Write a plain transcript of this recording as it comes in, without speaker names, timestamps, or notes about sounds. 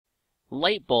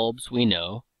light bulbs, we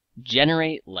know,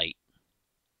 generate light.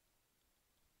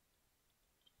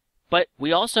 But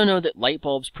we also know that light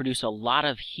bulbs produce a lot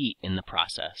of heat in the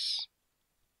process.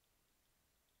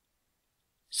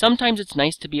 Sometimes it's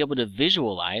nice to be able to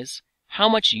visualize how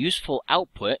much useful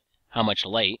output, how much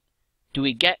light, do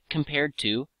we get compared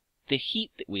to the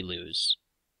heat that we lose.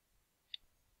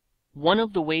 One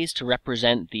of the ways to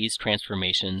represent these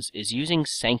transformations is using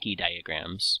Sankey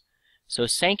diagrams. So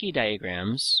Sankey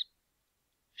diagrams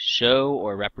show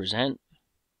or represent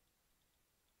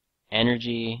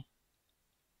energy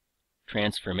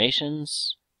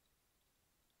transformations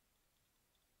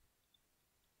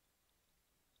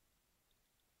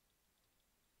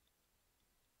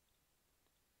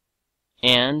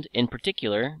and, in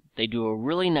particular, they do a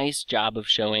really nice job of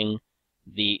showing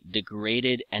the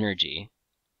degraded energy,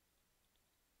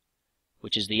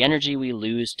 which is the energy we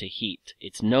lose to heat.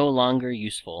 It's no longer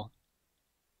useful.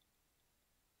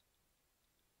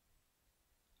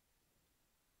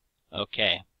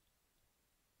 Okay.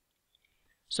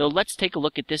 So let's take a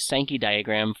look at this Sankey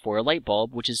diagram for a light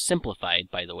bulb, which is simplified,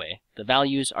 by the way. The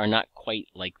values are not quite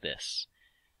like this.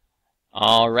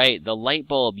 Alright, the light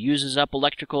bulb uses up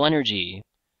electrical energy.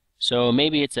 So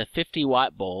maybe it's a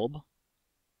 50-watt bulb.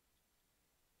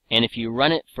 And if you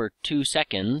run it for 2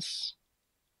 seconds,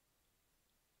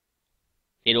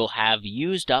 it'll have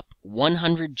used up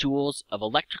 100 joules of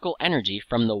electrical energy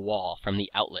from the wall, from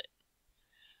the outlet.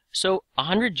 So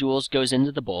 100 joules goes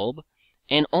into the bulb,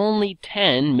 and only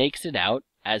 10 makes it out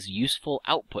as useful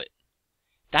output.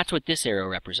 That's what this arrow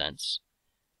represents.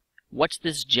 What's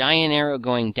this giant arrow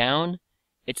going down?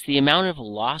 It's the amount of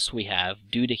loss we have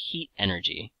due to heat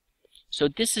energy. So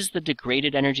this is the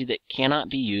degraded energy that cannot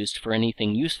be used for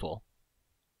anything useful.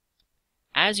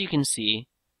 As you can see,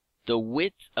 the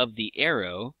width of the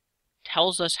arrow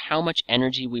tells us how much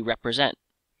energy we represent.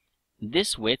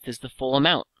 This width is the full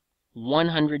amount,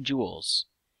 100 joules.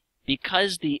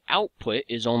 Because the output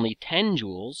is only 10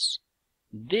 joules,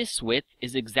 this width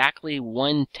is exactly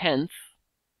 1/10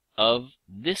 of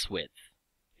this width.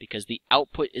 Because the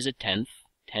output is a tenth,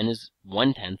 10 is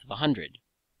 1/10 of 100.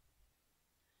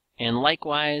 And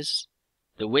likewise,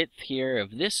 the width here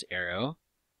of this arrow,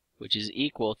 which is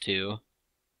equal to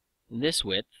this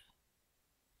width,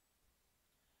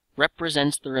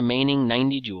 represents the remaining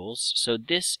 90 joules, so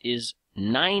this is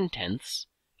 9/10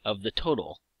 of the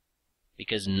total,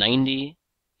 because 90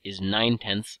 is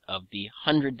 9/10 of the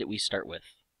 100 that we start with.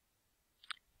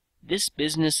 This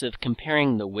business of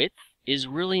comparing the width is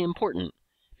really important,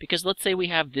 because let's say we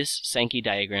have this Sankey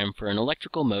diagram for an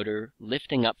electrical motor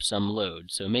lifting up some load,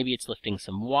 so maybe it's lifting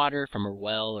some water from a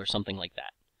well or something like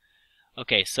that.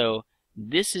 Okay, so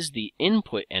this is the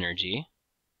input energy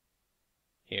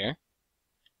here,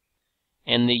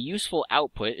 and the useful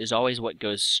output is always what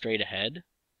goes straight ahead.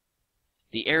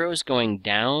 The arrows going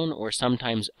down or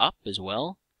sometimes up as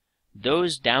well,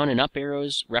 those down and up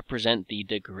arrows represent the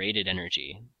degraded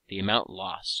energy, the amount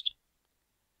lost.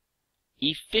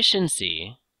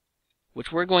 Efficiency,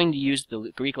 which we're going to use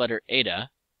the Greek letter eta,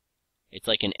 it's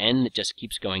like an N that just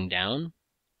keeps going down.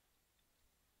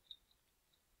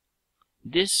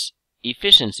 This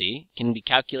efficiency can be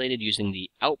calculated using the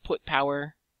output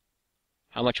power,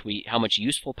 how much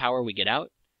useful power we get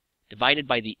out, divided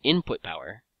by the input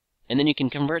power, and then you can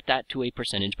convert that to a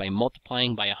percentage by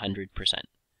multiplying by 100%.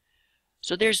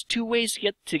 So there's two ways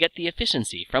to get the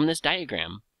efficiency from this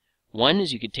diagram. One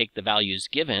is you could take the values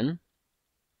given,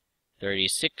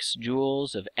 36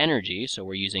 joules of energy, so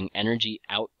we're using energy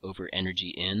out over energy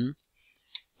in,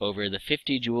 over the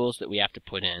 50 joules that we have to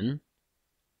put in,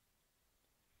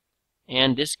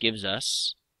 and this gives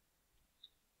us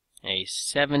a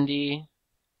 72%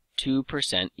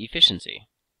 efficiency.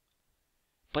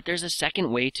 But there's a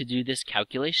second way to do this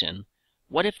calculation.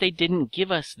 What if they didn't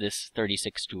give us this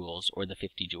 36 joules or the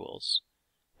 50 joules?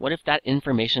 What if that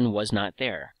information was not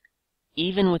there?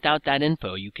 Even without that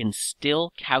info, you can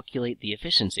still calculate the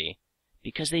efficiency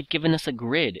because they've given us a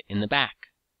grid in the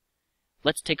back.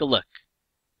 Let's take a look.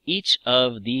 Each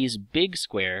of these big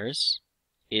squares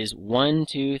is 1,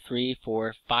 2, 3,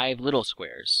 4, 5 little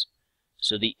squares.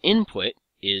 So the input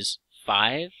is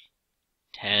 5,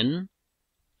 10,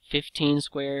 15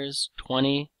 squares,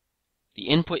 20. The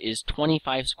input is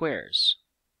 25 squares.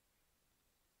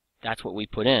 That's what we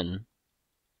put in.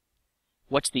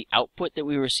 What's the output that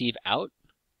we receive out?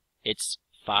 It's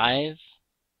 5,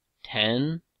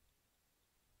 10,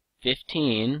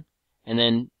 15, and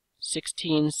then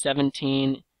 16,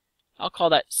 17. I'll call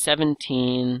that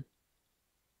 17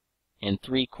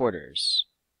 3/4.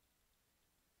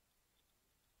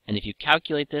 And if you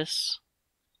calculate this,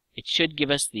 it should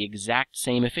give us the exact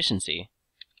same efficiency.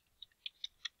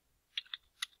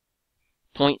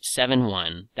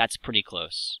 0.71. That's pretty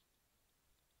close.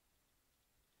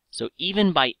 So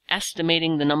even by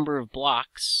estimating the number of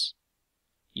blocks,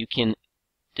 you can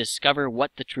discover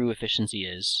what the true efficiency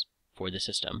is for the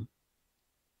system.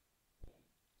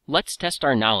 Let's test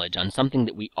our knowledge on something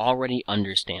that we already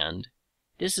understand.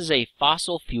 This is a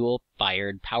fossil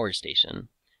fuel-fired power station.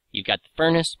 You've got the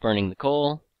furnace burning the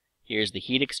coal. Here's the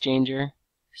heat exchanger.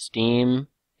 Steam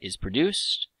is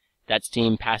produced. That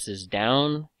steam passes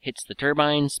down, hits the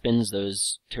turbine, spins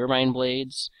those turbine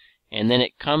blades, and then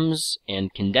it comes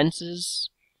and condenses.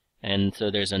 And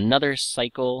so there's another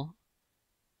cycle.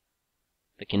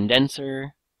 The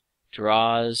condenser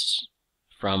draws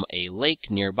from a lake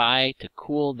nearby to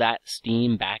cool that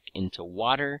steam back into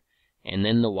water, and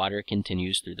then the water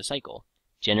continues through the cycle,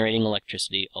 generating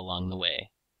electricity along the way.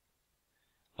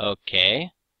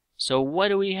 Okay, so what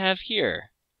do we have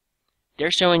here? They're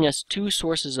showing us two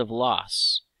sources of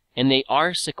loss, and they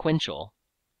are sequential.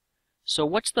 So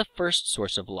what's the first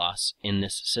source of loss in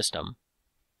this system?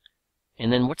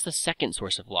 And then what's the second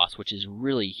source of loss, which is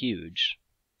really huge?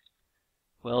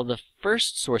 Well, the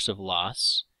first source of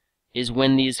loss is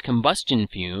when these combustion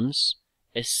fumes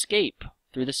escape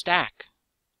through the stack,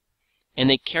 and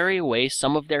they carry away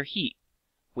some of their heat.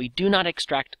 We do not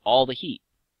extract all the heat.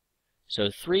 So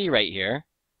 3 right here,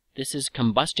 this is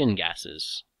combustion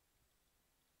gases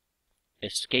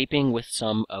escaping with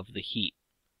some of the heat.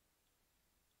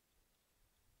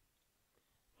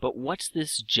 But what's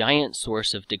this giant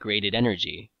source of degraded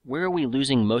energy? Where are we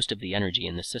losing most of the energy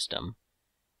in the system?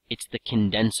 It's the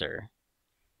condenser.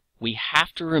 We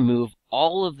have to remove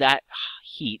all of that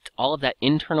heat, all of that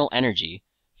internal energy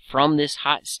from this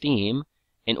hot steam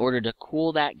in order to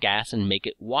cool that gas and make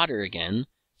it water again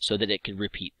so that it could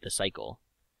repeat the cycle.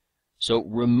 So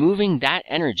removing that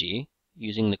energy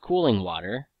using the cooling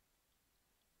water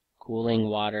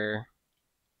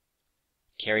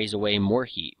carries away more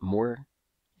heat, more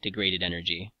degraded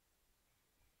energy.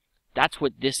 That's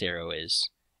what this arrow is.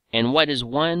 And what is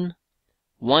 1?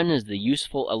 1 is the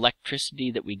useful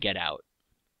electricity that we get out.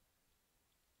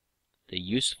 The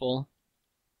useful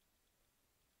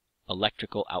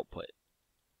electrical output.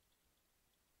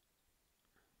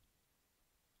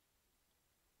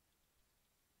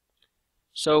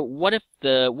 So what if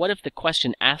the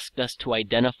question asked us to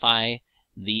identify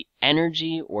the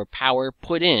energy or power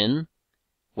put in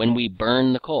when we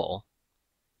burn the coal?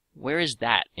 Where is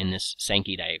that in this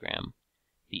Sankey diagram?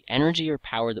 The energy or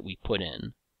power that we put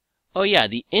in. Oh yeah,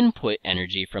 the input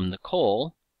energy from the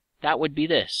coal, that would be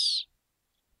this.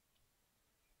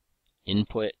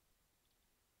 Input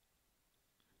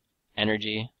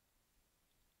energy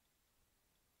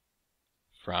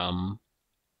from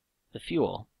the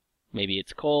fuel. Maybe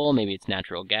it's coal, maybe it's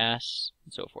natural gas,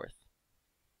 and so forth.